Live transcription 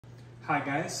Hi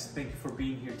guys, thank you for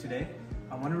being here today.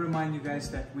 I want to remind you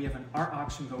guys that we have an art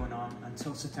auction going on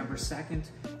until September 2nd.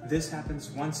 This happens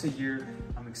once a year.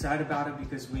 I'm excited about it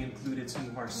because we included some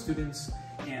of our students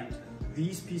and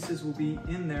these pieces will be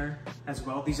in there as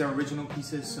well. These are original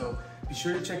pieces, so be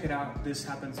sure to check it out. This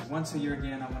happens once a year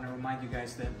again. I want to remind you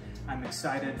guys that I'm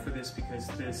excited for this because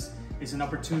this is an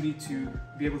opportunity to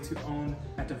be able to own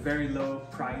at a very low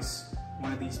price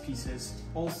one of these pieces.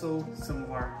 Also, some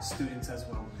of our students as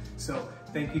well. So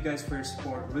thank you guys for your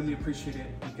support. Really appreciate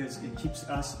it because it keeps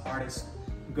us artists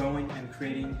going and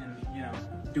creating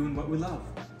and doing what we love.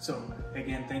 So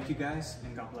again, thank you guys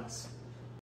and God bless.